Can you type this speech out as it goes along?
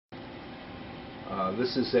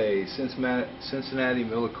This is a Cincinnati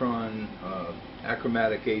Milicron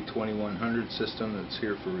Acramatic a2100 system that's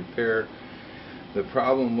here for repair. The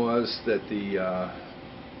problem was that the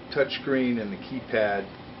touchscreen and the keypad,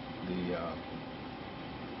 the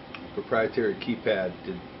proprietary keypad,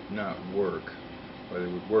 did not work, or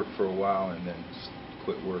they would work for a while and then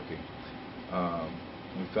quit working.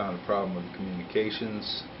 We found a problem with the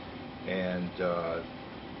communications and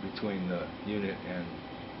between the unit and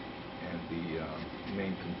the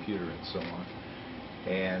main computer and so on.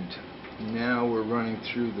 And now we're running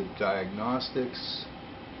through the diagnostics.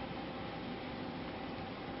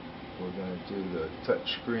 We're going to do the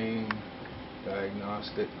touchscreen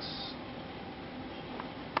diagnostics.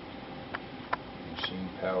 Machine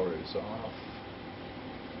power is off.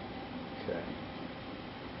 Okay.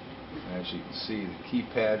 As you can see, the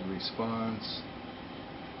keypad responds.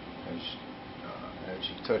 As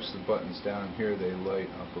you touch the buttons down here, they light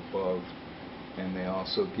up above, and they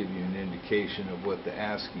also give you an indication of what the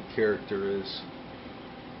ASCII character is.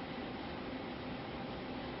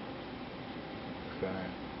 Okay.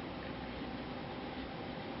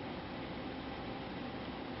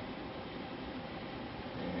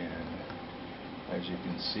 And as you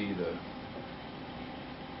can see, the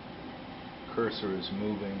cursor is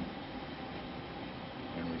moving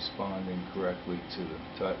and responding correctly to the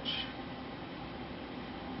touch.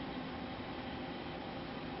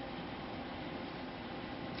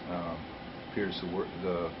 Appears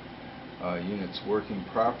the unit's working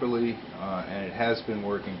properly, and it has been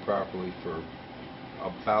working properly for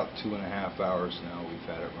about 2.5 hours now. We've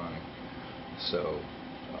had it running, so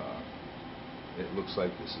it looks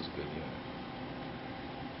like this is a good unit.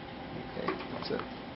 Okay, that's it.